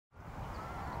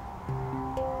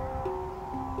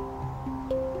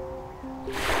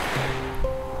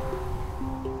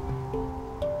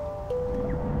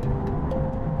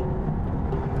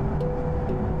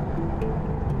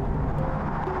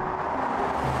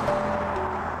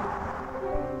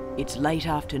It's late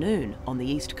afternoon on the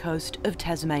east coast of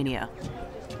Tasmania.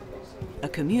 A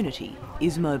community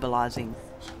is mobilising.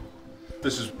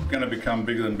 This is going to become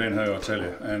bigger than Ben Hur, I tell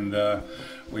you, and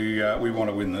we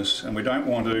want to win this, and we don't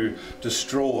want to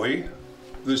destroy.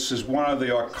 This is one of the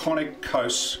iconic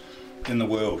coasts in the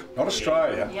world, not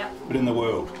Australia, but in the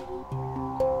world.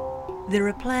 There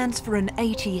are plans for an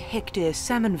 80-hectare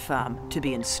salmon farm to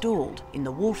be installed in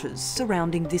the waters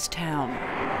surrounding this town.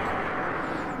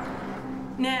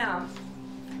 Now,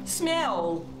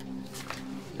 smell.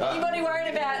 Anybody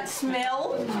worried about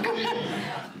smell?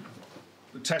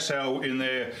 Tassal, in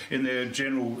their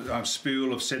general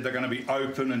spiel, have said they're going to be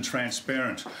open and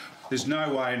transparent. There's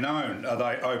no way known are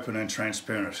they open and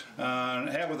transparent.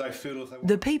 How would they feel if they...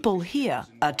 The people here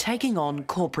are taking on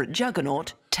corporate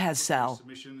juggernaut Tassal,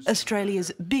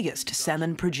 Australia's biggest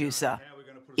salmon producer.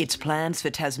 Its plans for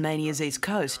Tasmania's east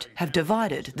coast have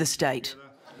divided the state.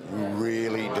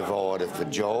 Really divided for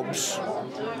jobs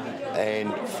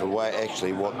and for what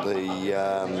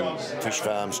the fish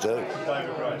farms do,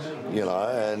 you know,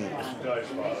 and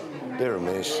they're a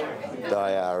mess.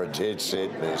 They are a dead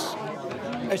set mess.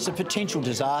 It's a potential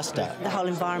disaster. The whole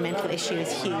environmental issue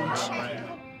is huge.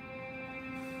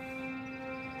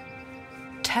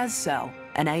 Tassal,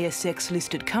 an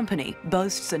ASX-listed company,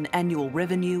 boasts an annual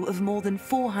revenue of more than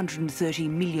 $430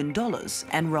 million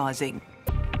and rising.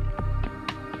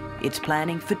 It's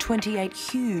planning for 28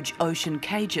 huge ocean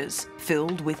cages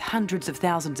filled with hundreds of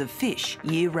thousands of fish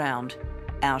year-round,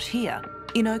 out here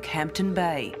in Okehampton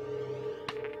Bay,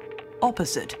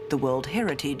 opposite the World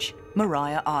Heritage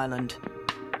Maria Island.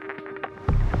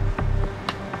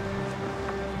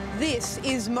 This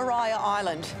is Maria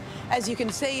Island. As you can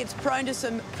see, it's prone to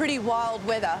some pretty wild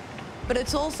weather, but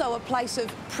it's also a place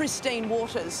of pristine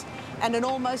waters and an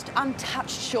almost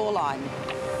untouched shoreline.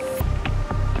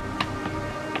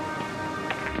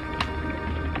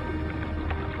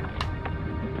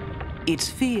 It's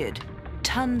feared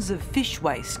tons of fish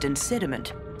waste and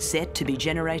sediment, set to be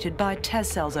generated by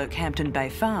Tassal's Okehampton Bay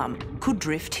farm, could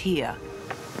drift here.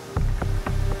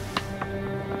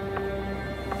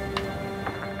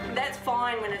 That's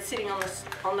fine when it's sitting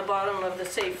on the bottom of the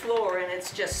sea floor and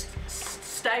it's just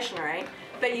stationary,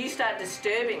 but you start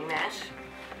disturbing that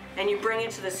and you bring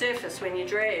it to the surface when you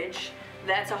dredge,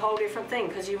 that's a whole different thing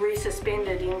because you resuspend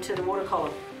it into the water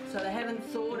column. So they haven't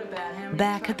thought about how many...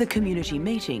 Back at the community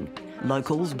meeting,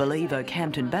 locals believe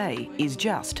Okehampton Bay is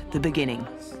just the beginning.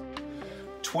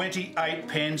 28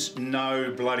 pens,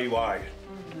 no bloody way.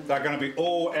 They're going to be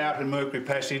all out in Mercury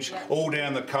Passage, all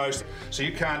down the coast. So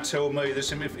you can't tell me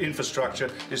this infrastructure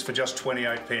is for just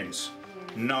 28 pens.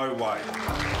 No way.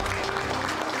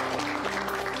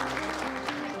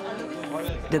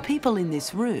 The people in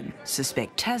this room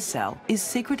suspect Tassal is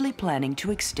secretly planning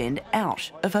to extend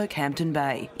out of Okehampton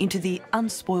Bay into the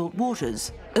unspoilt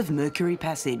waters of Mercury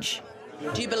Passage.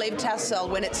 Do you believe Tassal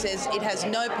when it says it has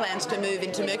no plans to move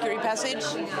into Mercury Passage?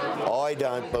 I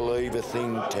don't believe a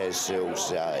thing Tassal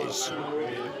says.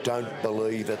 Don't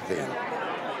believe a thing.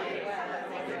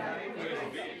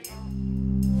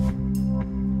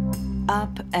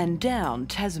 Up and down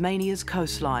Tasmania's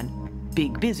coastline,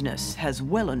 big business has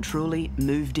well and truly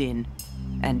moved in.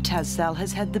 And Tassal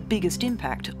has had the biggest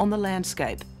impact on the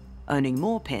landscape, owning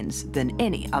more pens than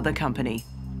any other company.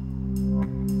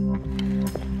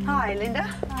 Hi, Linda.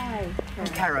 Hi. I'm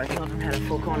Caro, Children Had a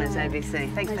Four Corners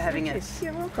ABC. Thanks for having us.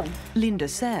 You're welcome. Linda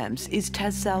Sams is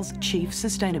Tassal's Chief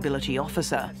Sustainability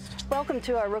Officer. Welcome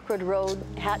to our Rookwood Road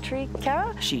hatchery,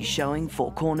 Cara. She's showing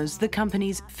Four Corners the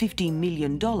company's $50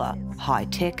 million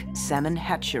high-tech salmon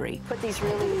hatchery, Put these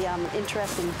really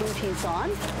interesting booties on.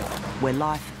 where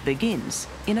life begins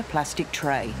in a plastic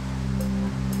tray.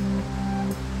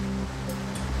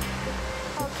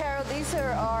 Oh, Cara, these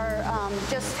are our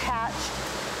just hatched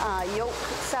yolk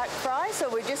sac fry. So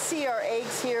we just see our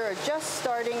eggs here are just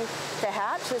starting to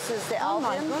hatch. This is the Oh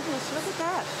my albion goodness, look at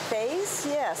that. phase.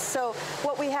 Yes. So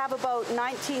what we have about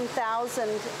 19,000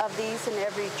 of these in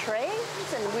every tray.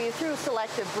 And we, through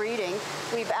selective breeding,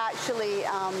 we've actually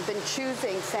been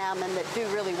choosing salmon that do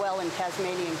really well in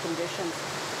Tasmanian conditions.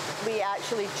 We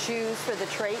actually choose for the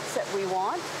traits that we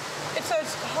want. So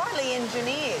it's highly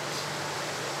engineered.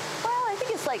 Well, I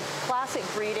think it's like classic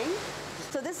breeding.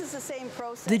 So this is the same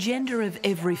process. The gender of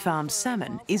every farmed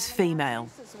salmon is female,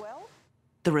 As well.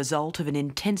 the result of an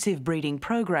intensive breeding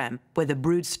program where the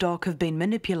brood stock have been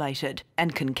manipulated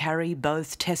and can carry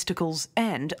both testicles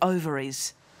and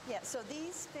ovaries. Yeah, so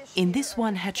these fish In this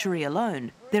one hatchery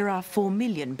alone, there are 4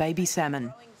 million baby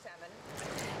salmon.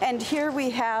 And here we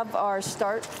have our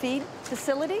start feed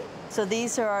facility. So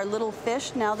these are our little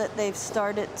fish now that they've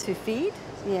started to feed.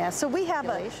 Yeah, so we have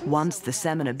a... Once the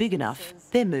salmon are big enough,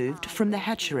 they're moved from the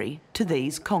hatchery to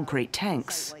these concrete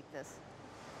tanks,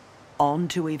 on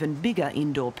to even bigger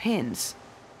indoor pens,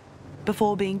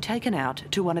 before being taken out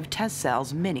to one of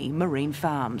Tassal's many marine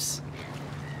farms.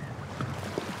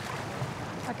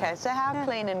 Okay, so how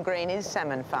clean and green is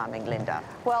salmon farming, Linda?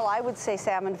 Well, I would say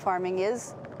salmon farming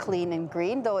is clean and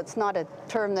green, though it's not a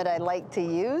term that I like to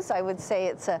use. I would say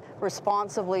it's a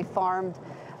responsibly farmed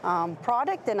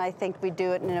product, and I think we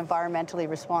do it in an environmentally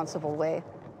responsible way.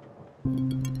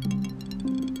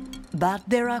 But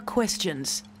there are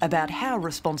questions about how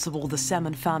responsible the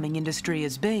salmon farming industry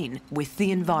has been with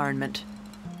the environment.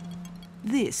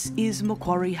 This is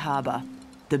Macquarie Harbour,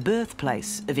 the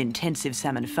birthplace of intensive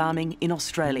salmon farming in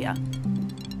Australia.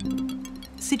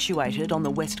 Situated on the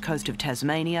west coast of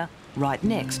Tasmania, right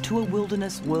next to a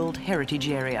Wilderness World Heritage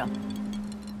Area.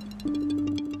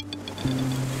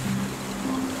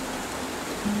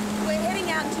 We're heading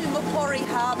out to Macquarie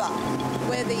Harbour,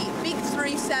 where the big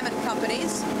three salmon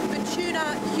companies,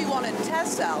 Fortuna, Huon and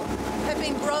Tassal, have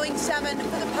been growing salmon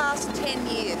for the past 10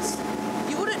 years.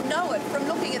 You wouldn't know it from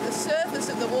looking at the surface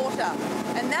of the water,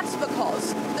 and that's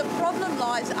because the problem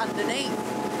lies underneath.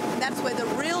 And that's where the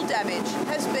real damage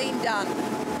has been done.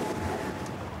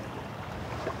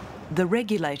 The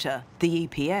regulator, the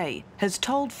EPA, has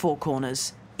told Four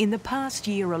Corners in the past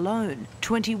year alone,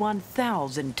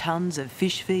 21,000 tonnes of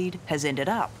fish feed has ended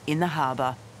up in the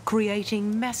harbour,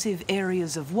 creating massive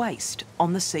areas of waste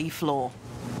on the sea floor.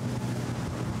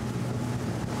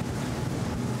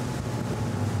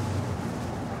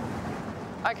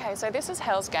 Okay, so this is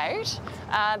Hell's Gate.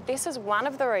 This is one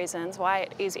of the reasons why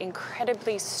it is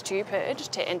incredibly stupid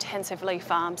to intensively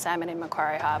farm salmon in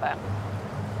Macquarie Harbour.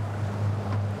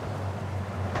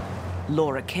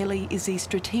 Laura Kelly is the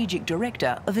Strategic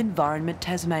Director of Environment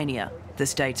Tasmania, the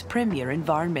state's premier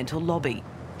environmental lobby.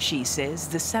 She says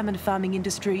the salmon farming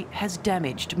industry has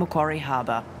damaged Macquarie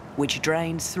Harbour, which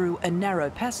drains through a narrow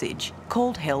passage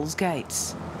called Hell's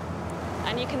Gates.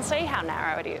 And you can see how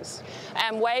narrow it is.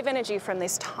 Wave energy from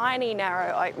this tiny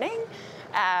narrow opening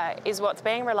is what's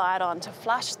being relied on to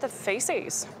flush the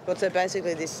faeces. Well, so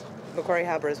basically this Macquarie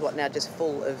Harbour is what now, just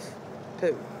full of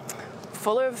poo?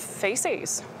 Full of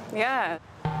faeces, yeah.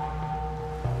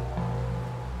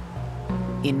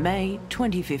 In May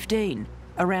 2015,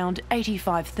 around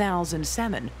 85,000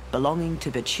 salmon belonging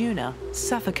to Fortuna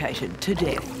suffocated to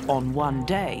death on one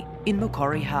day in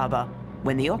Macquarie Harbour,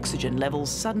 when the oxygen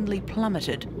levels suddenly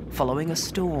plummeted following a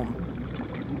storm.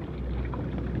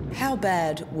 How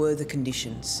bad were the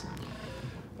conditions?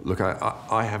 Look,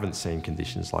 I haven't seen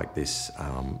conditions like this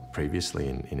previously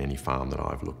in any farm that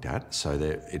I've looked at, so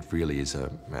it really is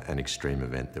an extreme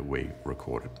event that we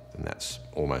recorded, and that's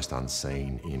almost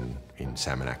unseen in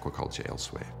salmon aquaculture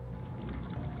elsewhere.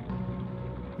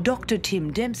 Dr.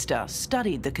 Tim Dempster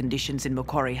studied the conditions in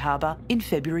Macquarie Harbour in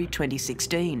February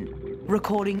 2016,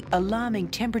 recording alarming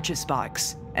temperature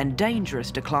spikes and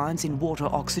dangerous declines in water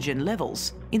oxygen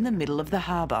levels in the middle of the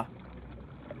harbour.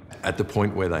 At the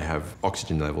point where they have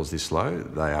oxygen levels this low,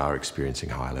 they are experiencing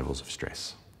high levels of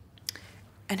stress.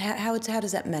 And how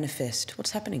does that manifest?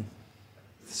 What's happening?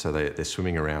 So they're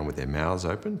swimming around with their mouths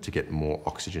open to get more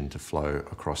oxygen to flow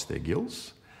across their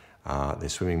gills. They're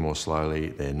swimming more slowly,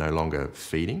 they're no longer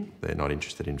feeding, they're not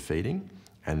interested in feeding,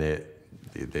 and they're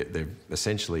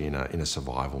essentially in a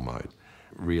survival mode.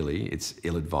 Really, it's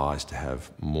ill-advised to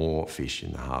have more fish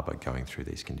in the harbour going through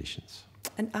these conditions.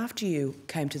 And after you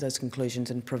came to those conclusions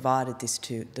and provided this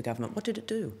to the government, what did it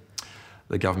do?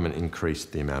 The government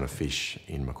increased the amount of fish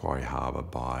in Macquarie Harbour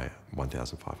by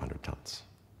 1,500 tonnes.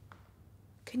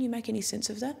 Can you make any sense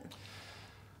of that?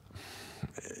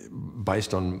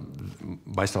 Based on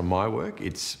my work,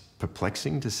 it's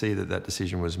perplexing to see that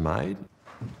decision was made.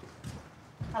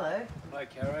 Hello. Hi,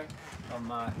 Caro. I'm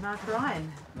Mark. Mark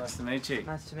Ryan. Nice to meet you.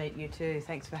 Nice to meet you too.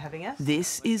 Thanks for having us.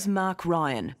 This is Mark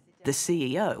Ryan, the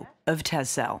CEO of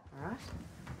Tassal. All right.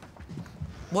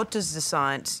 What does the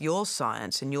science, your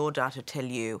science and your data tell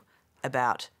you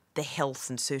about the health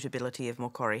and suitability of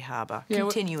Macquarie Harbour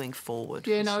continuing forward?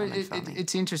 Yeah, no,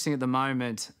 it's interesting at the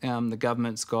moment. The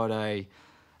government's got a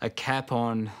cap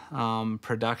on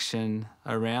production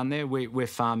around there. We're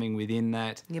farming within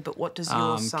that. Yeah, but what does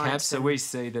your science cap? So we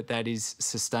see that is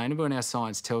sustainable, and our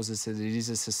science tells us that it is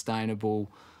a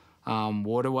sustainable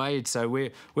waterway. So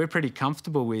we're pretty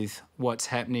comfortable with what's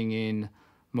happening in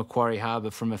Macquarie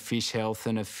Harbour from a fish health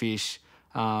and a fish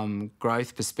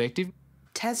growth perspective.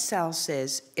 Tassal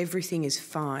says everything is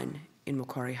fine in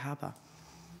Macquarie Harbour.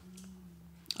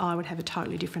 I would have a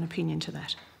totally different opinion to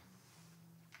that.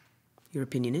 Your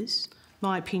opinion is?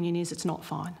 My opinion is it's not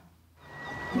fine.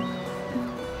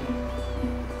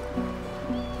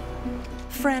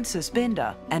 Frances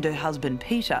Bender and her husband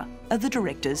Peter are the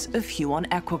directors of Huon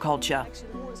Aquaculture,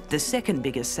 the second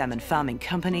biggest salmon farming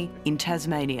company in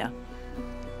Tasmania.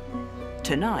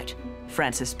 Tonight,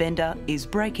 Frances Bender is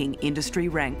breaking industry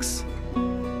ranks.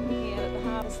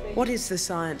 What is the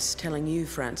science telling you,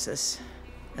 Frances,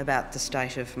 about the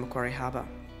state of Macquarie Harbour?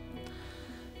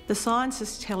 The science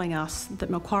is telling us that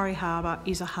Macquarie Harbour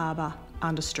is a harbour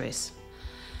under stress.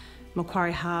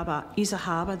 Macquarie Harbour is a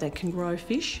harbour that can grow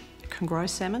fish, can grow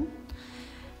salmon,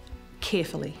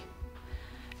 carefully.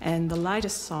 And the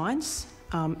latest science,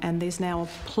 and there's now a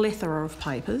plethora of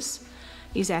papers,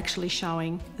 is actually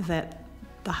showing that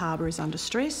the harbour is under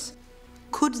stress.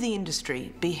 Could the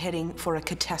industry be heading for a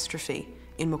catastrophe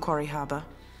in Macquarie Harbour?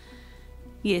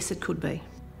 Yes, it could be.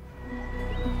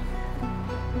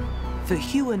 For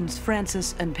Huon's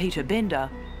Frances and Peter Bender,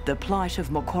 the plight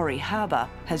of Macquarie Harbour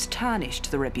has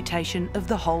tarnished the reputation of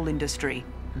the whole industry,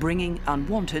 bringing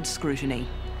unwanted scrutiny.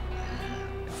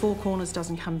 Four Corners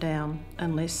doesn't come down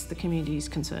unless the community is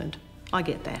concerned. I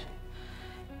get that.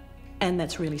 And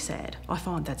that's really sad. I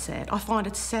find that sad. I find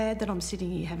it sad that I'm sitting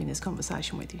here having this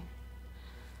conversation with you.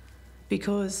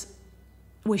 Because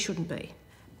we shouldn't be.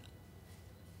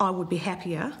 I would be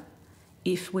happier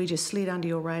if we just slid under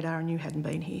your radar and you hadn't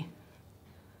been here.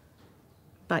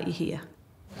 But you're here.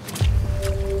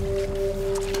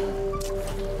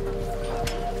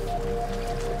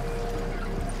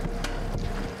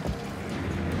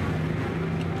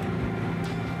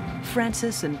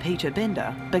 Frances and Peter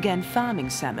Bender began farming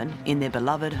salmon in their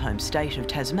beloved home state of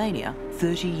Tasmania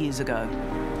 30 years ago.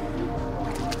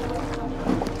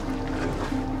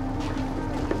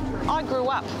 I grew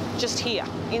up just here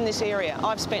in this area.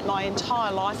 I've spent my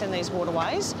entire life in these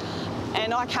waterways,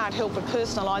 and I can't help but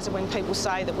personalise it when people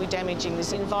say that we're damaging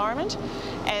this environment,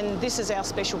 and this is our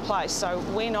special place, so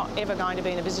we're not ever going to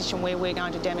be in a position where we're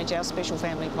going to damage our special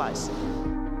family place.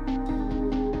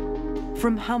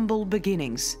 From humble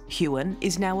beginnings, Huon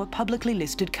is now a publicly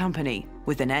listed company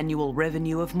with an annual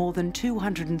revenue of more than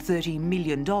 $230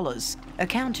 million,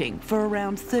 accounting for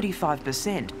around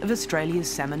 35% of Australia's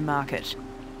salmon market,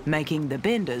 making the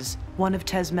Benders one of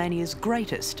Tasmania's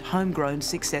greatest homegrown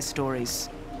success stories.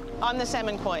 I'm the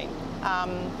salmon queen,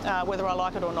 whether I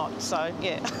like it or not, so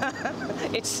yeah.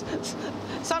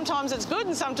 Sometimes it's good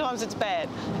and sometimes it's bad.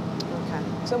 Okay,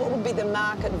 so what would be the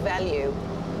market value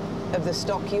of the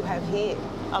stock you have here?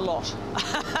 A lot.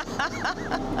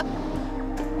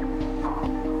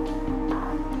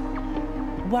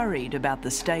 Worried about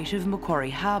the state of Macquarie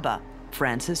Harbour,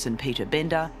 Frances and Peter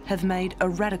Bender have made a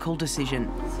radical decision.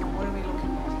 What are we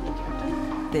looking at here,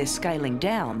 Captain? They're scaling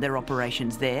down their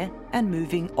operations there and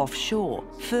moving offshore,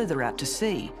 further out to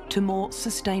sea, to more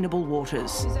sustainable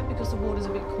waters. Is that because the water's a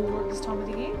bit cooler at this time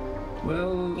of the year?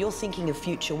 Well, you're thinking of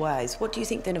future ways. What do you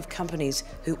think then of companies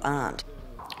who aren't?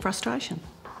 Frustration.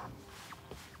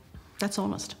 That's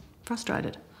honest.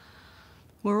 Frustrated.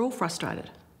 We're all frustrated.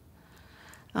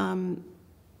 And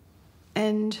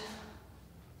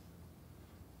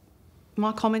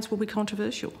my comments will be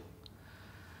controversial.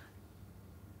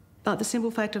 But the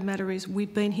simple fact of the matter is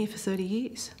we've been here for 30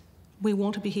 years. We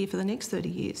want to be here for the next 30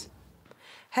 years.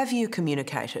 Have you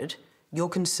communicated your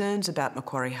concerns about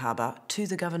Macquarie Harbour to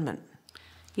the government?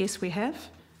 Yes, we have.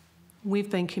 We've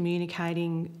been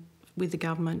communicating with the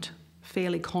government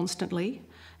fairly constantly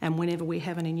and whenever we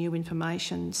have any new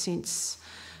information since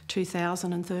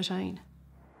 2013.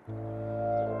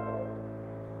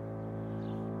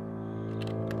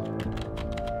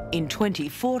 In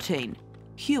 2014,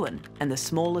 Huon and the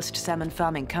smallest salmon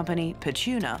farming company,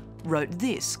 Petuna, wrote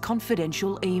this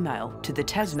confidential email to the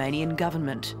Tasmanian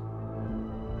government.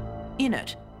 In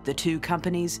it, the two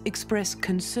companies express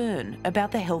concern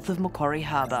about the health of Macquarie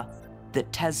Harbour, that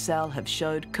TasSal have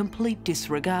showed complete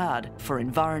disregard for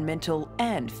environmental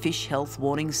and fish health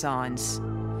warning signs.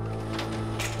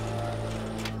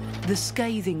 The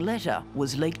scathing letter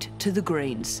was leaked to the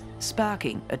Greens,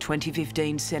 sparking a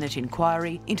 2015 Senate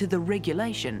inquiry into the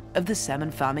regulation of the salmon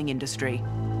farming industry.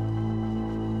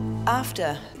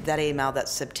 After that email, that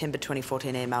September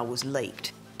 2014 email was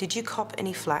leaked, did you cop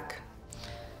any flack?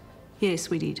 Yes,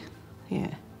 we did,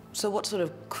 yeah. So what sort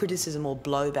of criticism or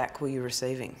blowback were you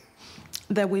receiving?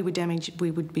 That we would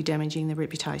be damaging the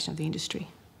reputation of the industry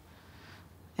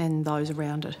and those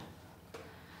around it.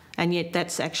 And yet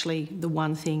that's actually the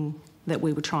one thing that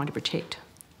we were trying to protect.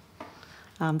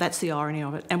 That's the irony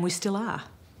of it, and we still are.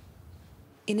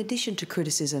 In addition to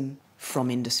criticism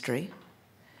from industry,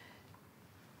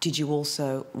 did you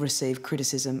also receive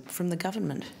criticism from the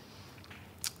government?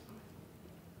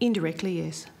 Indirectly,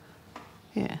 yes.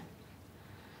 Yeah.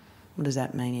 What does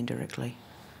that mean, indirectly?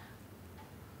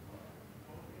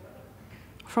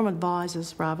 from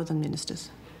advisors rather than ministers.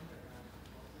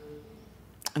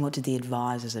 And what did the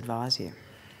advisors advise you?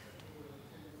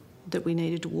 That we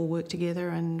needed to all work together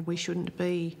and we shouldn't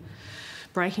be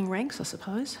breaking ranks, I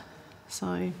suppose.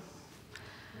 So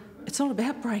it's not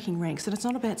about breaking ranks, and it's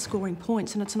not about scoring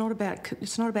points, and it's not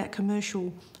about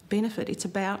commercial benefit. It's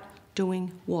about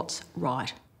doing what's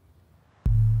right.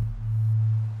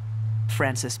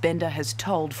 Frances Bender has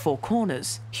told Four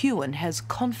Corners Huon has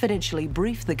confidentially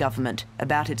briefed the government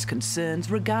about its concerns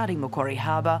regarding Macquarie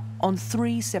Harbour on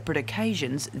 3 separate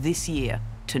occasions this year,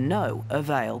 to no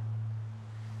avail.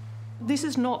 This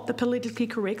is not the politically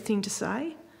correct thing to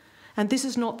say, and this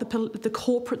is not the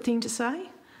corporate thing to say,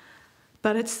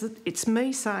 but it's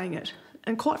me saying it.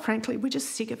 And quite frankly, we're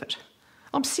just sick of it.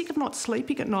 I'm sick of not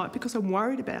sleeping at night because I'm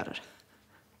worried about it.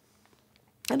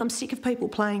 And I'm sick of people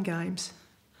playing games.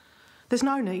 There's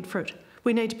no need for it.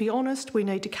 We need to be honest, we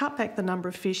need to cut back the number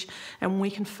of fish, and we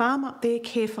can farm up there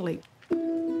carefully.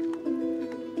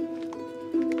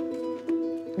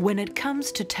 When it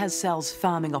comes to Tassal's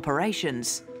farming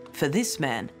operations, for this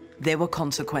man, there were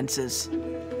consequences.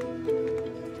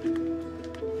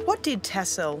 What did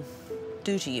Tassal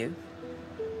do to you,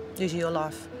 do to your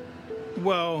life?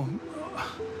 Well,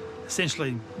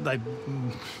 essentially,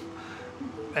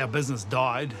 our business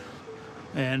died,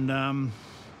 and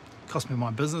cost me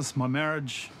my business, my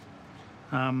marriage.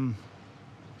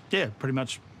 Yeah, pretty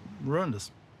much ruined us.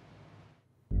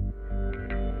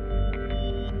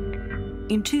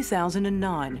 In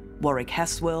 2009, Warwick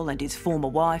Haswell and his former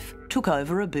wife took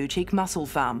over a boutique mussel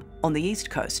farm on the east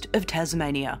coast of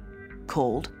Tasmania,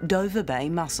 called Dover Bay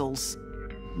Mussels.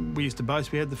 We used to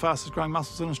boast we had the fastest growing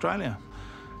mussels in Australia.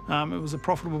 It was a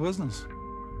profitable business.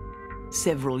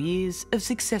 Several years of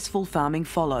successful farming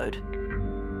followed.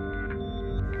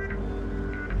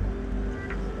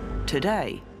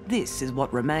 Today, this is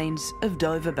what remains of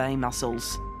Dover Bay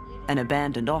Mussels: an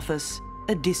abandoned office,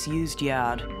 a disused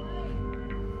yard.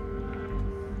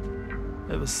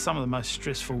 It was some of the most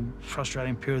stressful,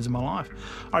 frustrating periods of my life.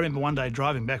 I remember one day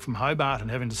driving back from Hobart and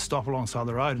having to stop alongside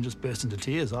the road and just burst into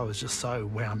tears. I was just so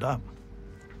wound up.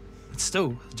 It's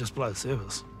still just below the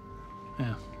surface.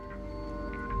 Yeah.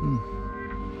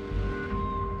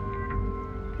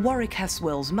 Warwick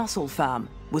Haswell's mussel farm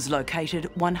was located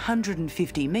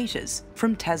 150 metres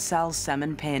from Tassal's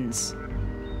salmon pens.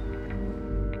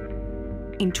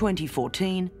 In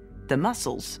 2014, the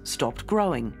mussels stopped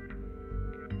growing.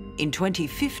 In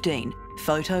 2015,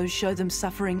 photos show them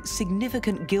suffering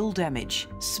significant gill damage,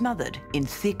 smothered in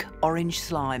thick orange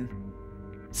slime.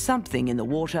 Something in the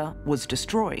water was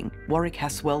destroying Warwick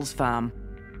Haswell's farm.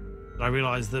 I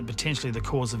realised that potentially the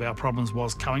cause of our problems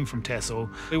was coming from Tassal.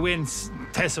 When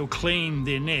Tassal cleaned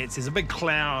their nets, there's a big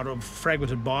cloud of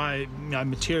fragmented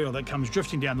material that comes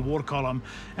drifting down the water column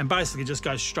and basically just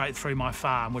goes straight through my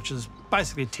farm, which is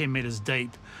basically 10 metres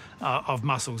deep of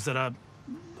mussels that are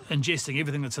ingesting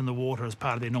everything that's in the water as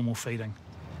part of their normal feeding.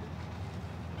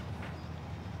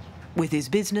 With his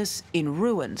business in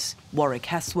ruins, Warwick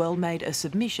Haswell made a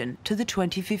submission to the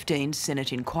 2015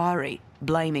 Senate inquiry,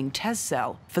 blaming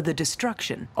Tassal for the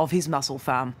destruction of his mussel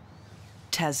farm.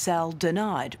 Tassal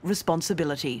denied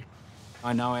responsibility.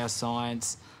 I know our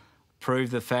science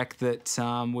proved the fact that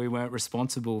we weren't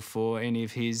responsible for any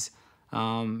of his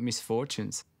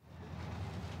misfortunes.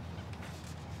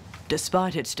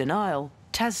 Despite its denial,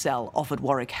 Tassal offered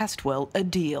Warwick Haswell a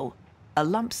deal, a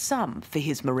lump sum for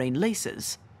his marine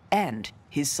leases and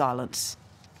his silence.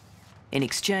 In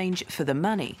exchange for the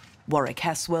money, Warwick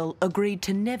Haswell agreed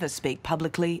to never speak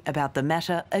publicly about the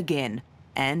matter again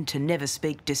and to never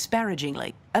speak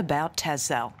disparagingly about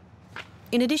Tassal.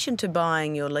 In addition to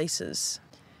buying your leases,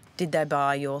 did they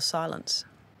buy your silence?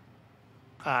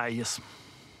 Yes.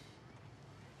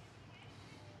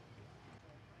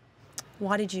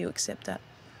 Why did you accept that?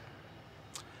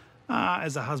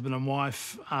 As a husband and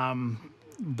wife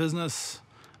business,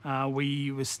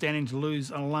 we were standing to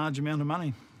lose a large amount of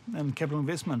money and capital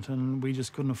investment, and we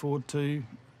just couldn't afford to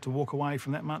walk away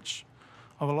from that much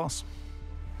of a loss.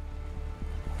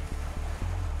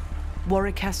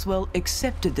 Warwick Haswell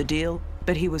accepted the deal,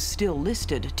 but he was still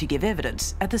listed to give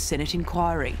evidence at the Senate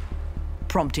inquiry,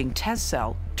 prompting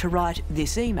Tassal to write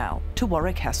this email to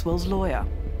Warwick Haswell's lawyer.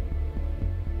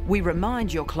 We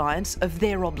remind your clients of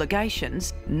their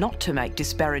obligations not to make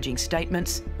disparaging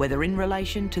statements, whether in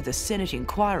relation to the Senate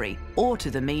inquiry or to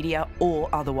the media or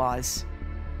otherwise.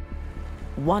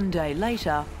 One day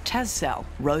later, Tassal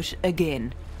wrote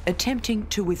again, attempting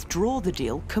to withdraw the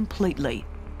deal completely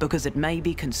because it may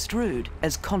be construed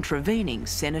as contravening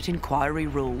Senate inquiry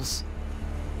rules.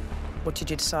 What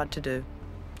did you decide to do?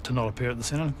 To not appear at the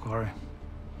Senate inquiry.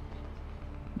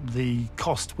 the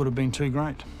cost would have been too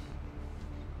great.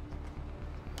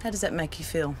 How does that make you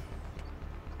feel?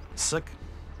 Sick.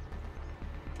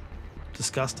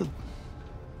 Disgusted.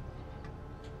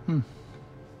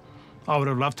 I would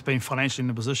have loved to be financially in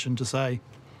a position to say,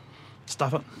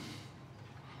 stuff it.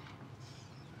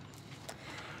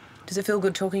 Does it feel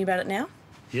good talking about it now?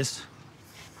 Yes.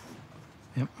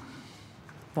 Yep.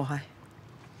 Why?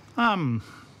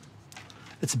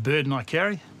 It's a burden I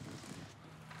carry.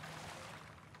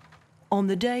 On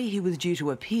the day he was due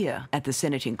to appear at the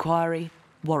Senate inquiry,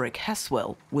 Warwick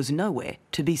Haswell was nowhere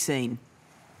to be seen.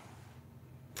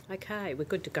 Okay, we're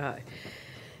good to go.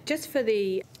 Just for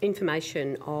the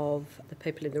information of the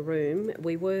people in the room,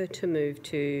 we were to move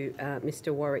to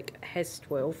Mr Warwick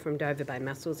Haswell from Dover Bay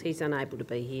Mussels. He's unable to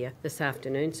be here this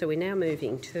afternoon, so we're now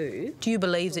moving to... Do you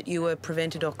believe that you were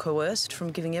prevented or coerced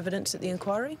from giving evidence at the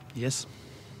inquiry? Yes.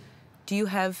 Do you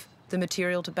have the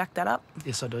material to back that up?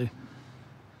 Yes, I do.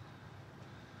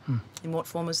 In what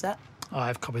form is that? I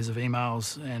have copies of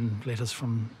emails and letters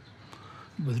from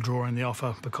withdrawing the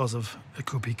offer because of it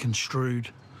could be construed.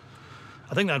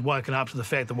 I think they'd woken up to the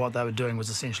fact that what they were doing was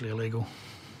essentially illegal,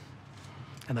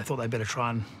 and they thought they'd better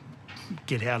try and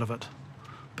get out of it.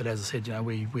 But as I said, you know,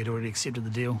 we'd already accepted the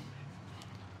deal.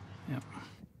 Yep.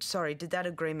 Sorry, did that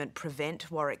agreement prevent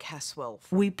Warwick Haswell?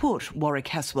 We put Warwick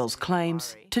Haswell's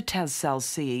claims to Tassal's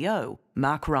CEO,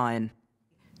 Mark Ryan.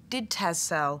 Did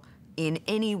Tassal in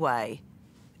any way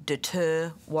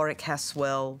deter Warwick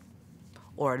Haswell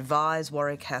or advise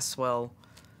Warwick Haswell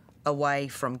away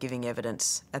from giving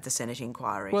evidence at the Senate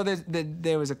inquiry? Well,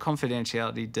 there was a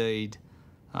confidentiality deed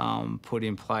put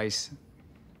in place,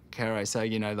 Caro, so,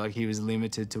 you know, like he was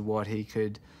limited to what he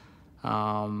could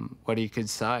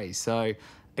say. So,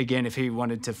 again, if he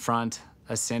wanted to front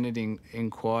a Senate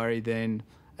inquiry, then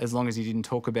as long as he didn't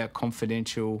talk about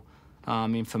confidential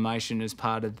information as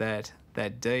part of that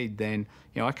deed, then,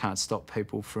 you know, I can't stop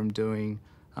people from doing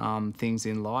things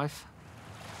in life.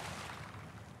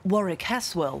 Warwick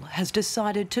Haswell has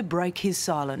decided to break his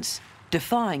silence,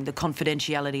 defying the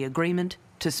confidentiality agreement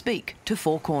to speak to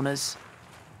Four Corners.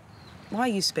 Why are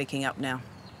you speaking up now?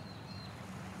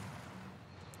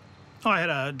 I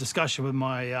had a discussion with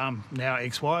my now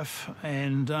ex-wife,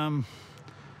 and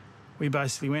we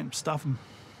basically went, stuff them.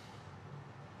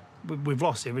 We've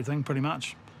lost everything, pretty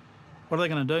much. What are they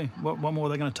going to do? What more are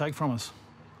they going to take from us?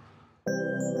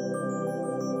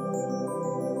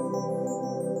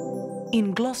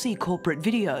 In glossy corporate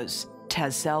videos,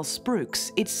 Tassal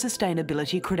spruiks its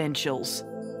sustainability credentials.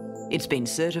 It's been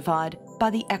certified by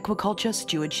the Aquaculture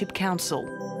Stewardship Council.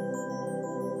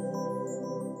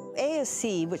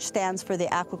 ASC, which stands for the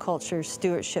Aquaculture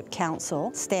Stewardship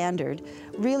Council standard,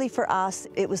 really for us,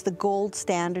 it was the gold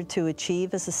standard to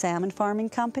achieve as a salmon farming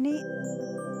company.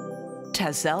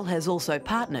 Tassal has also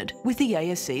partnered with the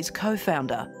ASC's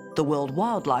co-founder, the World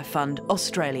Wildlife Fund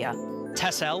Australia.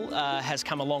 Tassal has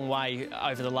come a long way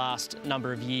over the last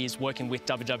number of years working with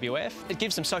WWF. It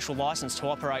gives them social licence to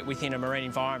operate within a marine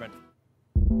environment.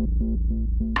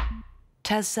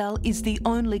 Tassal is the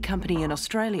only company in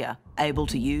Australia able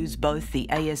to use both the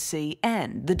ASC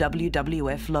and the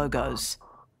WWF logos,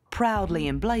 proudly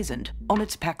emblazoned on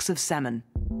its packs of salmon.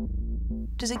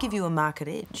 Does it give you a market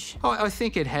edge? I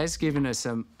think it has given us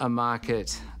a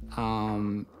market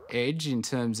edge in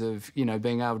terms of, you know,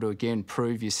 being able to, again,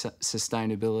 prove your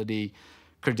sustainability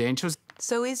credentials.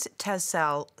 So is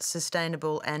Tassal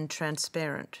sustainable and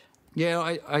transparent?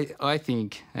 Yeah, I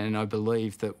think and I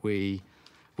believe that we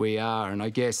are, and I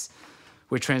guess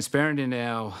we're transparent in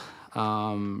our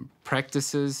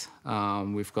practices.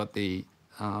 We've got the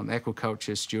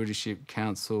Aquaculture Stewardship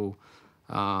Council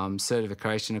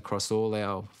certification across all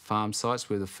our farm sites.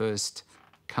 We're the first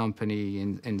company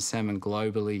in salmon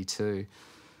globally to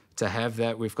have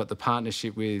that. We've got the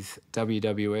partnership with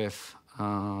WWF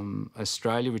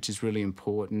Australia, which is really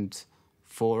important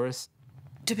for us.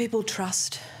 Do people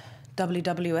trust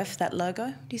WWF, that logo?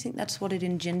 Do you think that's what it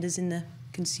engenders in the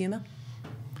consumer?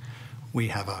 We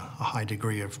have a high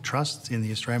degree of trust in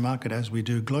the Australian market, as we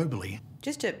do globally.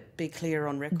 Just to be clear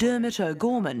on record... Dermot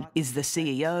O'Gorman is the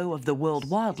CEO of the World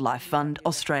Wildlife Fund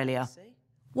Australia.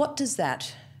 What does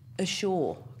that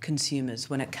assure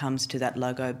consumers when it comes to that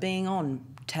logo being on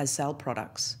Tassal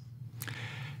products?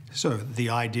 So the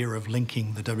idea of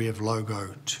linking the WWF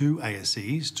logo to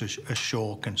ASCs to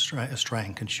assure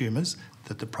Australian consumers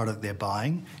that the product they're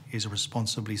buying is a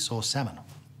responsibly sourced salmon.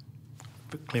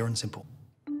 Clear and simple.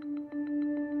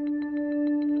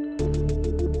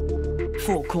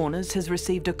 Four Corners has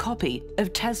received a copy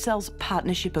of Tassal's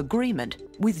partnership agreement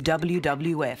with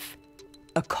WWF,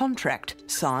 a contract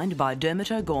signed by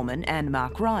Dermot O'Gorman and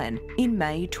Mark Ryan in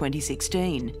May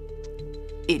 2016.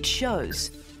 It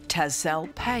shows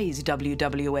TasSal pays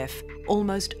WWF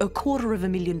almost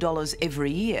 $250,000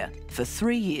 every year for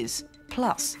 3 years,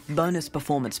 plus bonus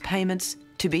performance payments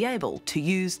to be able to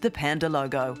use the panda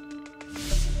logo.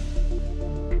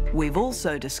 We've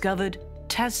also discovered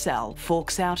TasSal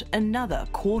forks out another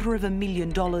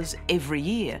 $250,000 every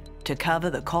year to cover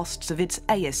the costs of its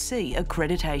ASC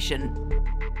accreditation.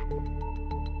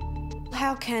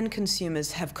 How can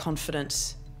consumers have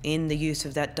confidence in the use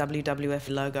of that WWF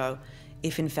logo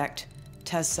if, in fact,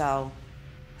 TasSal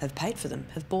have paid for them,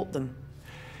 have bought them?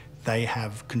 They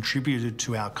have contributed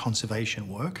to our conservation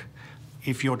work.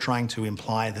 If you're trying to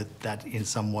imply that that in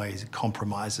some ways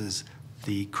compromises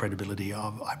the credibility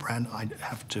of our brand, I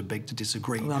have to beg to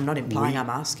disagree. Well, I'm not implying, I'm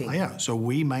asking. Yeah, so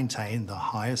we maintain the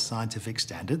highest scientific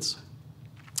standards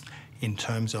in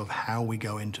terms of how we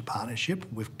go into partnership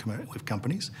with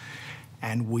companies.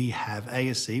 And we have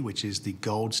ASC, which is the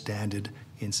gold standard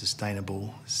in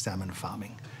sustainable salmon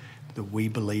farming, that we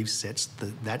believe sets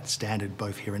that standard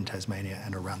both here in Tasmania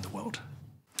and around the world.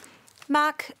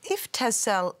 Mark, if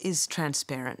TasSal is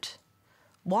transparent,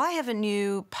 why haven't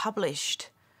you published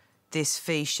this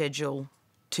fee schedule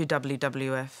to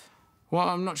WWF? Well,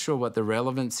 I'm not sure what the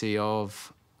relevancy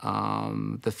of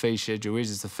the fee schedule is.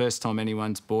 It's the first time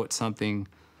anyone's bought something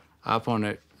up on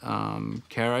it,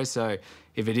 Caro. So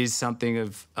if it is something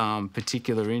of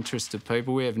particular interest to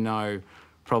people, we have no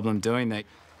problem doing that.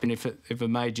 And if it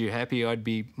made you happy, I'd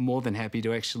be more than happy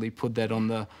to actually put that on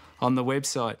the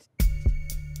website.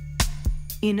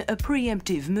 In a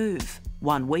preemptive move,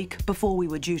 1 week before we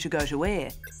were due to go to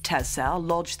air, TasSal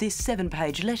lodged this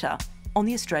 7-page letter on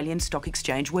the Australian Stock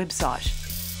Exchange website.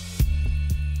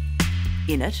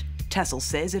 In it, TasSal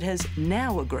says it has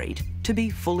now agreed to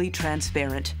be fully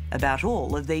transparent about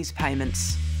all of these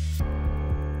payments.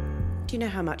 Do you know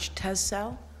how much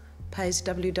TasSal pays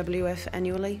WWF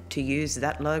annually to use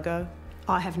that logo?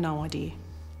 I have no idea.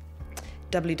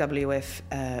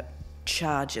 WWF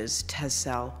charges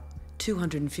TasSal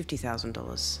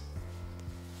 $250,000.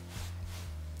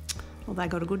 Well, they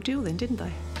got a good deal then, didn't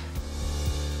they?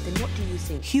 Then what do you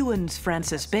think? Huon's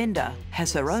Frances Bender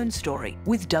has her own story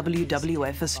with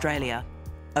WWF Australia,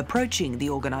 approaching the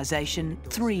organisation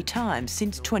 3 times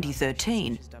since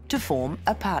 2013 to form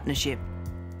a partnership.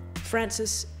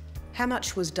 Frances, how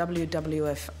much was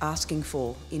WWF asking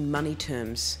for in money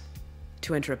terms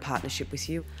to enter a partnership with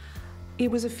you?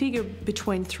 It was a figure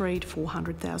between $300,000 to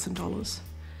 $400,000.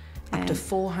 Up to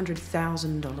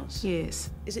 $400,000? Yes.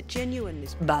 Is it genuine?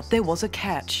 But there was a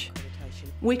catch.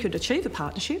 We could achieve a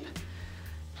partnership,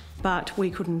 but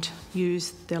we couldn't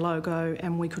use their logo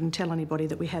and we couldn't tell anybody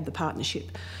that we had the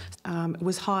partnership. It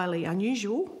was highly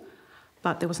unusual,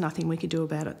 but there was nothing we could do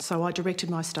about it. So I directed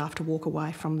my staff to walk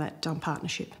away from that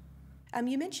partnership.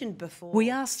 You mentioned before... We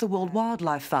asked the World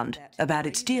Wildlife Fund about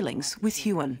its dealings with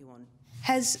Huon.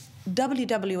 Has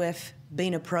WWF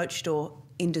been approached or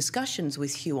in discussions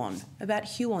with Huon about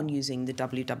Huon using the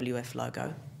WWF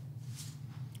logo?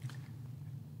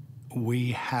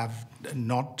 We have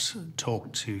not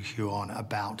talked to Huon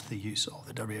about the use of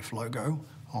the WWF logo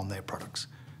on their products.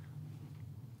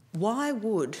 Why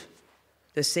would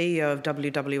the CEO of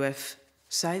WWF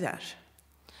say that?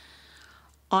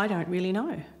 I don't really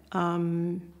know.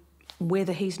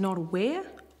 Whether he's not aware,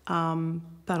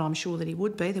 but I'm sure that he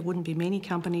would be. There wouldn't be many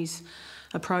companies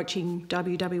approaching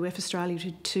WWF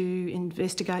Australia to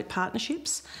investigate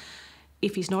partnerships.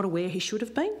 If he's not aware, he should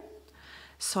have been.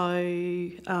 So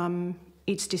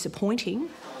it's disappointing.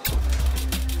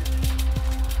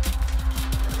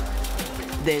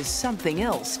 There's something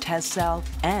else TasSal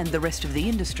and the rest of the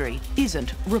industry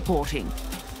isn't reporting,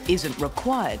 isn't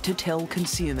required to tell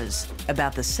consumers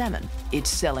about the salmon it's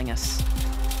selling us.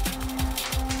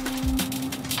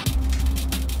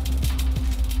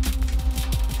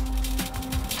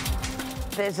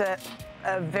 There's a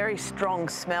very strong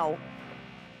smell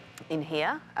in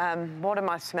here. What am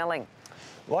I smelling?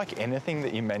 Like anything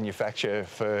that you manufacture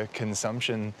for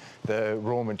consumption, the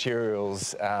raw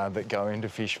materials that go into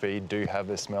fish feed do have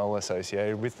a smell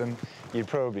associated with them. You'd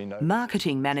probably know.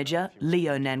 Marketing manager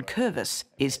Leo Nankervis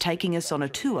is taking us on a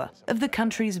tour of the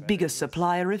country's biggest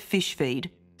supplier of fish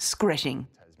feed, Skretting.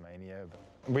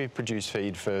 We produce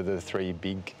feed for the 3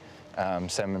 big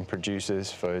salmon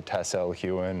producers for TasSal,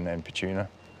 Huon and Petuna.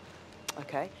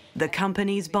 Okay. The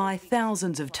companies buy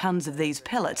thousands of tonnes of these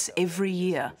pellets every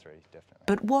year.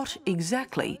 But what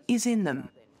exactly is in them?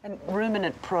 And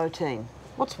ruminant protein.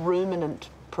 What's ruminant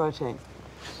protein?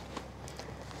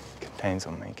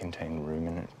 Contain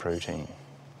ruminant protein.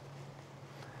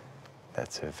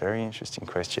 That's a very interesting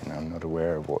question. I'm not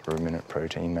aware of what ruminant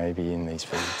protein may be in these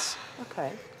feeds.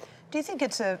 Okay. Do you think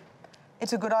it's a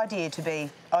It's a good idea to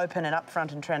be open and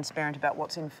upfront and transparent about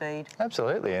what's in feed.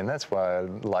 Absolutely, and that's why I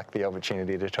like the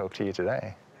opportunity to talk to you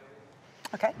today.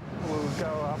 Okay. We'll go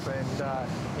up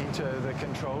and into the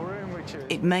control room, which is...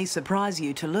 It may surprise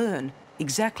you to learn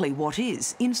exactly what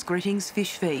is in Skritting's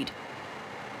fish feed.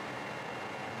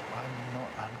 I'm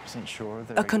not 100% sure of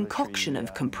the A concoction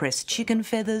of compressed chicken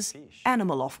feathers,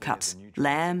 animal offcuts,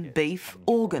 lamb, beef,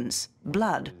 organs,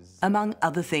 blood, among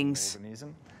other things.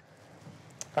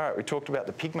 All right, we talked about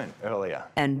the pigment earlier.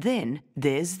 And then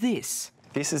there's this.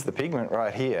 This is the pigment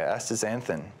right here,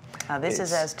 astaxanthin. This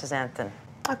is astaxanthin.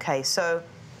 Okay, so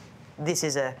this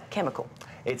is a chemical.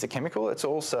 It's a chemical. It's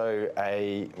also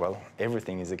a, well,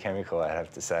 everything is a chemical, I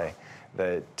have to say.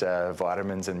 That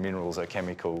vitamins and minerals are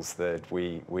chemicals, that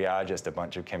we are just a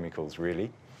bunch of chemicals,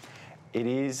 really. It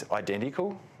is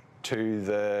identical to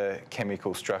the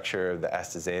chemical structure of the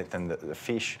astaxanthin that the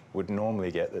fish would normally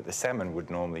get, that the salmon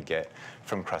would normally get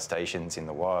from crustaceans in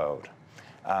the wild.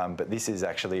 But this is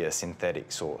actually a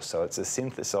synthetic source, so it's a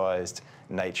synthesized,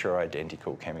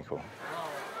 nature-identical chemical.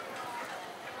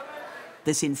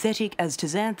 The synthetic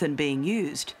astaxanthin being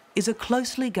used is a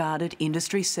closely guarded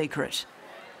industry secret.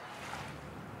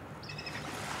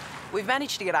 We've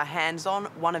managed to get our hands on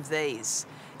one of these.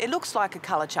 It looks like a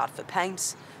colour chart for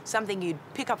paints, something you'd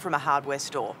pick up from a hardware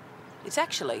store. It's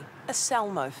actually a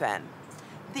salmofan.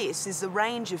 This is the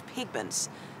range of pigments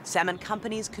salmon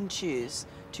companies can choose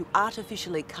to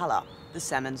artificially colour the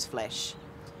salmon's flesh.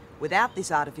 Without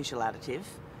this artificial additive,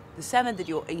 the salmon that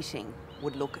you're eating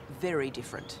would look very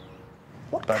different.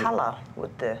 What colour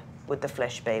would the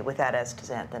flesh be without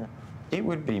astaxanthin? It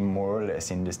would be more or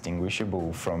less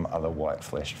indistinguishable from other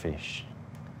white-fleshed fish.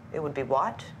 It would be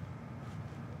white?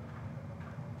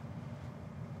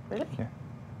 Really? Yeah.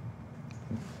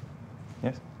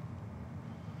 Yes.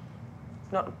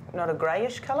 Not a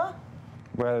greyish colour?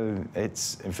 Well,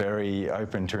 it's very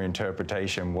open to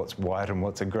interpretation, what's white and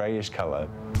what's a greyish colour.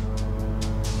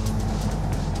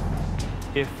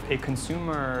 If a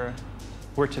consumer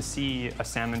were to see a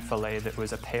salmon fillet that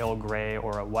was a pale grey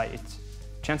or a white,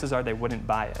 chances are they wouldn't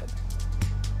buy it.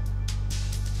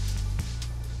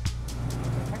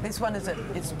 This one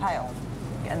it's pale,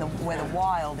 and where the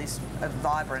wild is a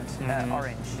vibrant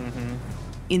orange.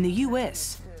 In the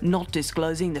US, not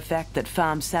disclosing the fact that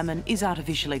farm salmon is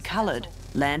artificially coloured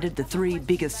landed the 3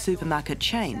 biggest supermarket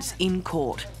chains in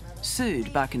court,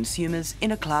 sued by consumers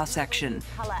in a class action.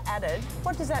 Colour added,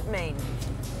 what does that mean?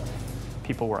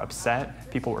 People were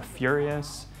upset, people were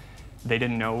furious, they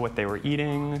didn't know what they were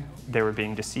eating, they were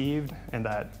being deceived, and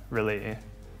that really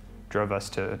drove us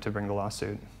to bring the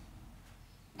lawsuit.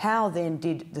 How then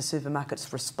did the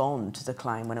supermarkets respond to the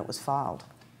claim when it was filed?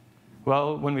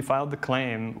 Well, when we filed the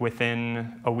claim,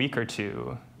 within a week or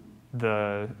two,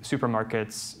 the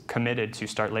supermarkets committed to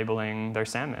start labeling their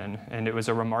salmon, and it was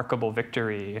a remarkable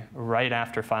victory right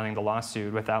after filing the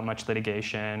lawsuit without much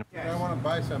litigation. I want to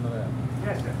buy some of that.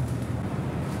 Yes, sir.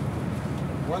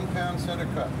 £1 center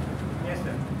cut. Yes,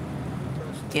 sir.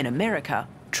 In America,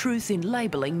 truth in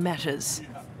labelling matters.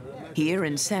 Here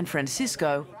in San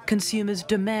Francisco, consumers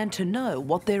demand to know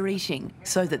what they're eating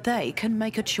so that they can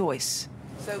make a choice.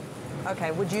 So,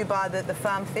 okay, would you buy the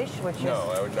farm fish?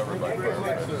 No, I would never buy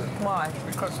farm fish. Why?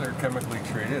 Because they're chemically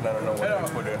treated. I don't know what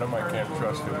they put in them. I can't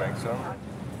trust who makes them.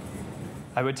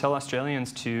 I would tell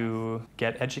Australians to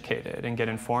get educated and get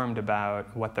informed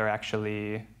about what they're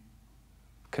actually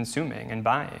consuming and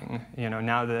buying. You know,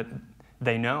 now that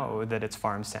they know that it's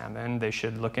farm salmon, they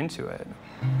should look into it.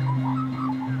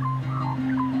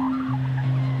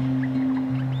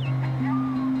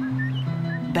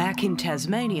 Back in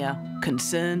Tasmania,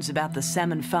 concerns about the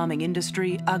salmon farming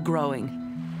industry are growing.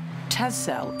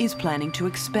 TasSal is planning to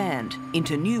expand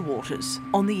into new waters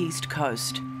on the east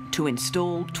coast to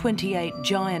install 28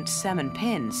 giant salmon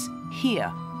pens here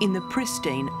in the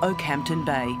pristine Oakhampton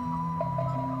Bay.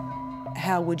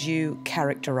 How would you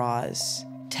characterise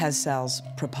TasSal's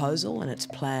proposal and its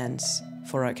plans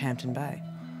for Oakhampton Bay?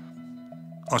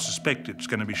 I suspect it's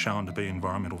going to be shown to be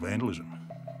environmental vandalism.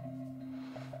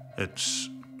 It's,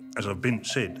 as I've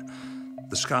said,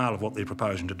 the scale of what they're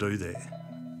proposing to do there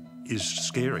is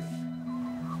scary.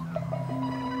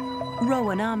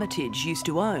 Rowan Armitage used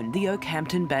to own the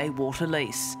Oakhampton Bay water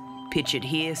lease, pictured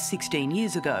here 16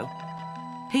 years ago.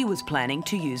 He was planning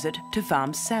to use it to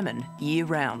farm salmon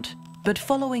year-round. But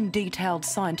following detailed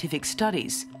scientific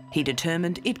studies, he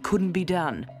determined it couldn't be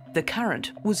done. The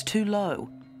current was too low,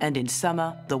 and in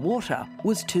summer, the water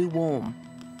was too warm.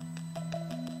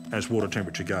 As water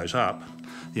temperature goes up,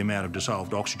 the amount of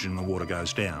dissolved oxygen in the water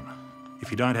goes down. If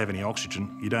you don't have any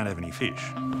oxygen, you don't have any fish.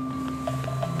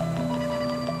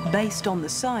 Based on the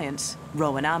science,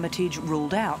 Rowan Armitage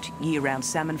ruled out year-round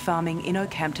salmon farming in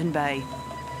Oakhampton Bay.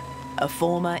 A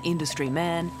former industry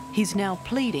man, he's now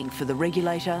pleading for the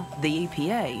regulator, the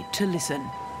EPA, to listen.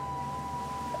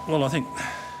 Well, I think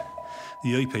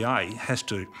the EPA has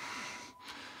to,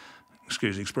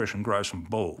 excuse the expression, grow some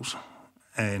balls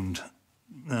and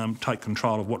take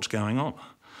control of what's going on.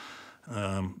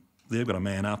 They've got to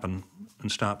man up and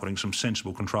start putting some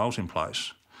sensible controls in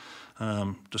place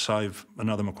to save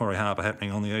another Macquarie Harbour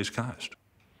happening on the East Coast.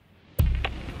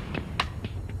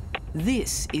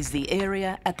 This is the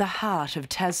area at the heart of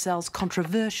TasSal's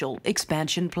controversial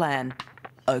expansion plan,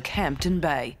 Oakhampton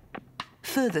Bay.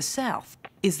 Further south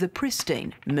is the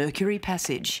pristine Mercury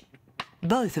Passage.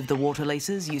 Both of the water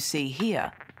leases you see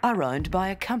here are owned by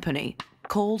a company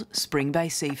called Spring Bay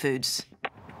Seafoods.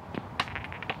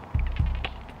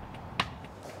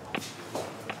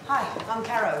 Hi, I'm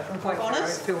Caro from Four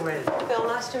Corners. Phil Red. Phil,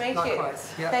 nice to meet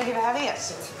Likewise, you. yeah. Thank you for having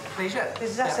us. Pleasure.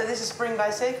 This is us, so this is Spring Bay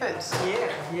Seafoods.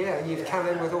 Yeah, you've come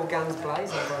in with all guns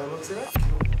blazing by the looks of it.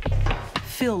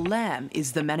 Phil Lamb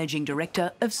is the Managing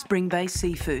Director of Spring Bay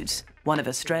Seafoods, one of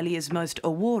Australia's most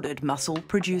awarded mussel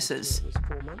producers.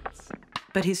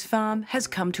 But his farm has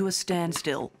come to a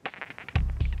standstill.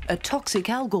 A toxic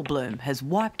algal bloom has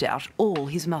wiped out all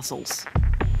his mussels.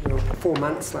 We were 4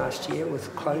 months last year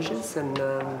with closures, and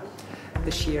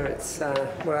this year it's,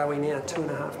 where are we now,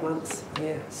 2.5 months,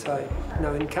 yeah, so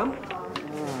no income.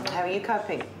 How are you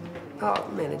coping? Oh,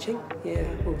 managing, yeah,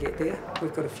 we'll get there.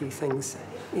 We've got a few things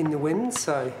in the wind,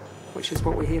 so, which is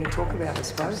what we're here to talk about, I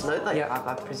suppose. Absolutely, yeah.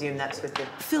 I presume that's with you.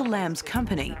 Phil Lamb's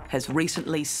company has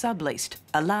recently subleased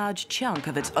a large chunk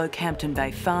of its Oakhampton Bay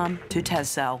farm to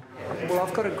TasSal. Well,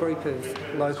 I've got a group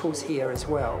of locals here as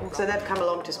well. So they've come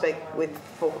along to speak with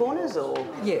Four Corners, or?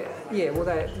 Yeah, well,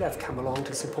 they've come along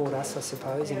to support us, I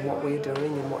suppose, in what we're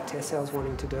doing and what TasSal's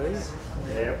wanting to do.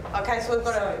 Yeah. Okay, so we've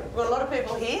got a lot of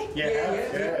people here.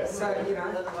 Yeah. So, you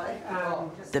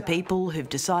know... The people who've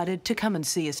decided to come and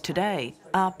see us today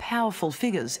are powerful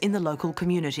figures in the local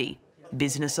community,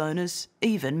 business owners,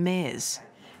 even mayors.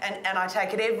 And I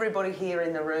take it everybody here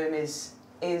in the room is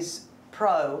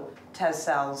pro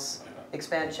TasSal's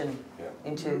expansion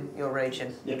into your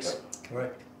region? Yes,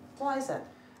 correct. Why is that?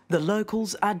 The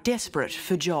locals are desperate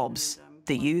for jobs.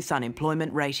 The youth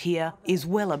unemployment rate here is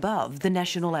well above the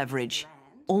national average.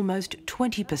 Almost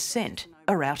 20%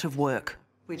 are out of work.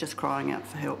 We're just crying out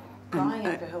for help. Crying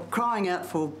out for help? Crying out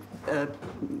for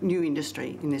new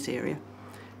industry in this area.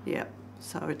 Yeah,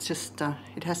 so it's just,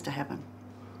 it has to happen.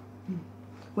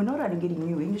 We're not only getting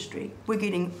new industry, we're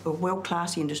getting a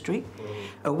world-class industry,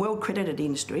 a well-credited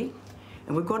industry,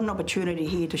 and we've got an opportunity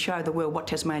here to show the world what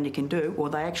Tasmania can do, or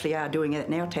they actually are doing it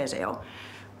now, TasSal.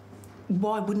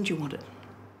 Why wouldn't you want it?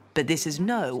 But this is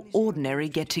no ordinary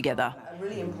get-together. A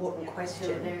really important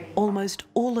question. Almost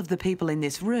all of the people in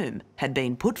this room had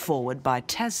been put forward by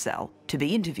TasSal to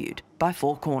be interviewed by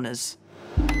Four Corners.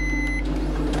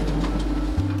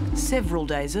 Several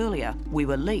days earlier, we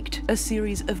were leaked a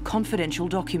series of confidential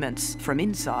documents from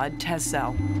inside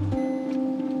TasSal.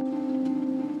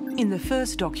 In the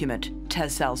first document,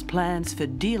 TasSal's plans for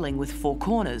dealing with Four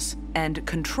Corners and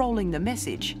controlling the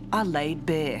message are laid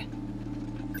bare.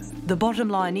 The bottom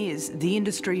line is the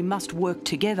industry must work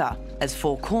together, as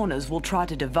Four Corners will try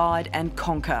to divide and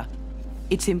conquer.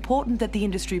 It's important that the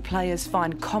industry players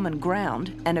find common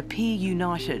ground and appear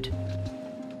united.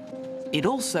 It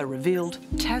also revealed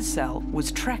TasSal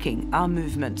was tracking our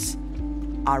movements.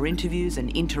 Our interviews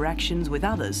and interactions with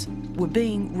others were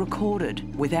being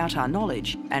recorded without our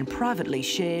knowledge and privately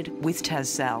shared with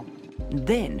TasSal.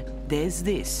 Then there's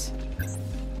this.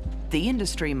 The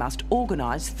industry must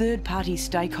organise third-party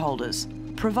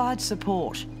stakeholders, provide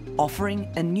support, offering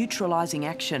and neutralising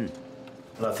action.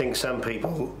 And I think some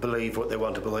people believe what they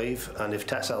want to believe, and if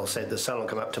TasSal said the sun will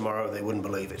come up tomorrow, they wouldn't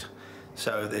believe it.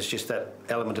 So there's just that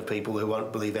element of people who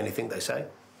won't believe anything they say.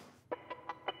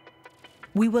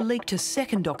 We were leaked a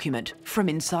second document from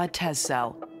inside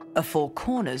TasSal, a Four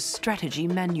Corners strategy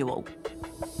manual.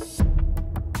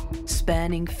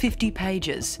 Spanning 50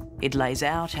 pages, it lays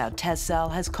out how TasSal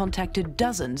has contacted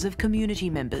dozens of community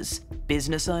members,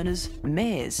 business owners,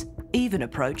 mayors, even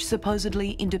approached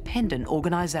supposedly independent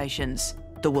organisations,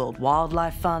 the World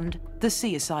Wildlife Fund, the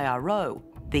CSIRO,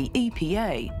 the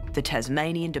EPA, the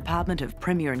Tasmanian Department of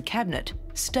Premier and Cabinet,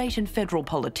 state and federal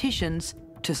politicians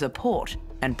to support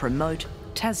and promote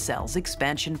TasSal's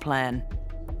expansion plan.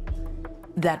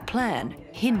 That plan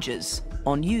hinges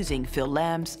on using Phil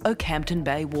Lamb's Oakhampton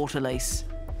Bay water lease.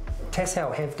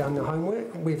 TasSal have done the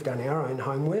homework, we've done our own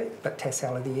homework, but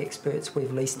TasSal are the experts.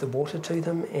 We've leased the water to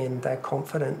them and they're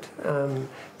confident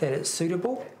that it's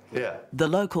suitable Yeah. The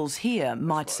locals here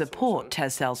might support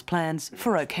Tassal's plans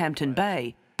for Oakhampton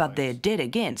Bay, but they're dead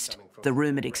against the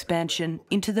rumoured expansion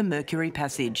into the Mercury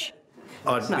Passage.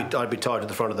 I'd be tied to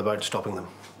the front of the boat stopping them.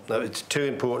 No, it's too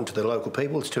important to the local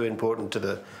people, it's too important to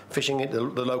the fishing, the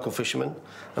local fishermen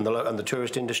and the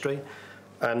tourist industry,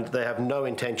 and they have no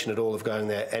intention at all of going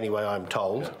there anyway, I'm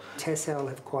told. Tassal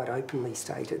have quite openly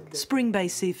stated that Spring Bay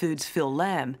Seafood's Phil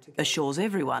Lamb assures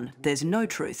everyone there's no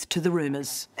truth to the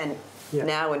rumours. And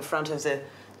now in front of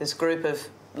this group of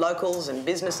locals and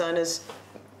business owners,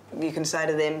 you can say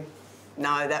to them,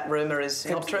 no, that rumour is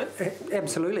not true?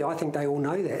 Absolutely, I think they all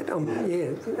know that.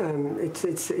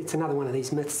 It's another one of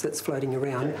these myths that's floating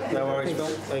around. No worries, Bill.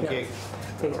 Thank you.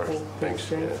 Thanks, Paul. Thanks,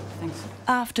 James. Thanks.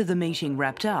 After the meeting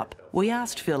wrapped up, we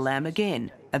asked Phil Lamb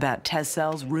again about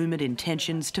Tassal's rumoured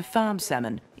intentions to farm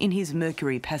salmon in his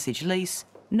Mercury Passage lease,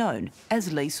 known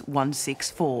as Lease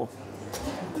 164.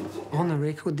 On the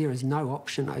record, there is no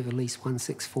option over Lease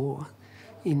 164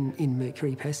 in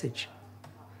Mercury Passage.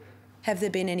 Have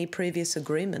there been any previous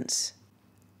agreements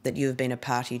that you have been a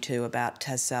party to about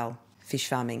Tassal fish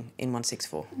farming in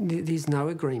 164? There's no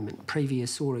agreement,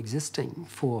 previous or existing,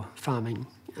 for farming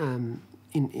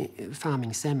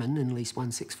farming salmon in Lease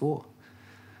 164.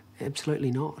 Absolutely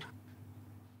not.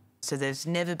 So there's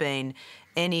never been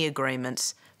any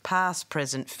agreements, past,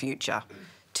 present, future,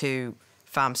 to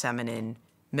farm salmon in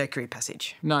Mercury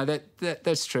Passage? No,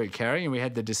 that's true, Carrie, and we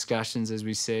had the discussions, as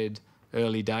we said,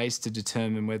 early days to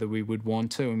determine whether we would want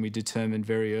to, and we determined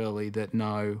very early that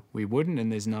no, we wouldn't,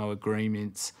 and there's no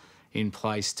agreements in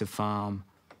place to farm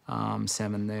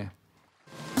salmon there.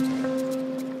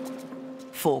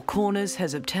 Four Corners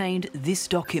has obtained this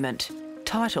document,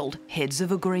 titled Heads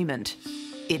of Agreement.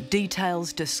 It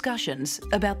details discussions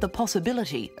about the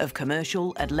possibility of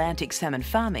commercial Atlantic salmon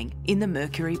farming in the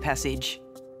Mercury Passage.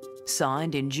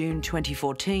 Signed in June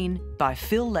 2014 by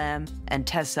Phil Lamb and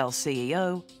Tassal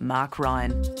CEO Mark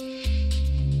Ryan.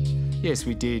 Yes,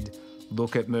 we did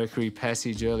look at Mercury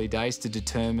Passage early days to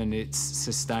determine its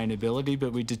sustainability,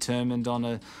 but we determined on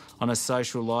a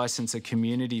social licence, a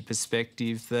community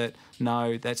perspective, that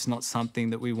no, that's not something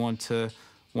that we want to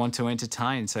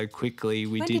entertain so quickly.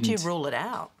 We didn't. When did you rule it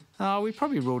out? We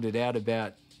probably ruled it out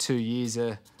about 2 years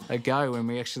ago when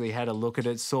we actually had a look at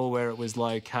it, saw where it was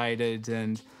located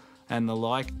and the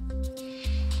like.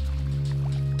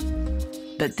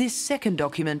 But this second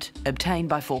document, obtained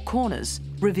by Four Corners,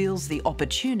 reveals the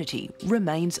opportunity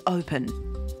remains open.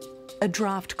 A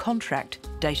draft contract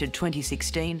dated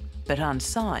 2016 but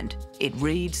unsigned. It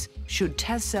reads, should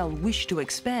Tassal wish to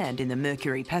expand in the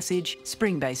Mercury Passage,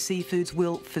 Spring Bay Seafoods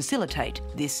will facilitate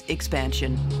this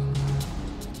expansion.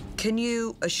 Can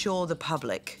you assure the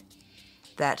public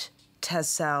that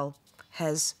Tassal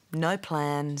has no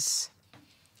plans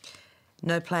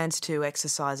to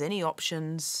exercise any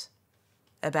options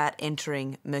about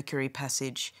entering Mercury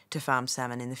Passage to farm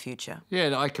salmon in the future?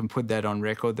 Yeah, I can put that on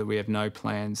record that we have no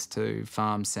plans to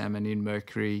farm salmon in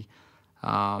Mercury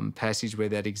Passage where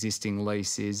that existing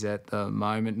lease is at the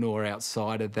moment, nor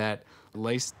outside of that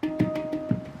lease.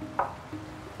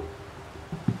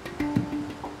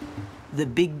 The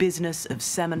big business of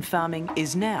salmon farming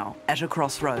is now at a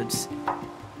crossroads.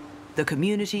 The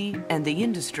community and the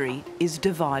industry is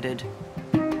divided.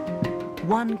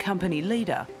 One company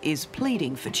leader is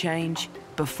pleading for change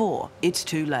before it's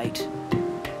too late.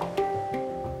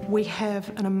 We have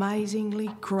an amazingly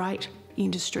great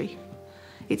industry.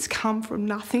 It's come from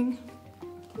nothing.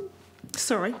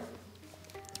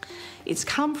 It's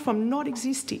come from not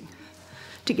existing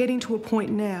to getting to a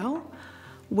point now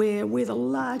where we're the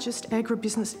largest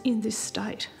agribusiness in this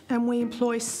state and we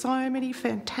employ so many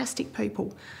fantastic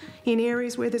people in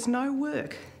areas where there's no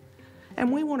work.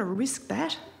 And we want to risk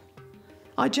that?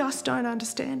 I just don't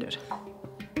understand it.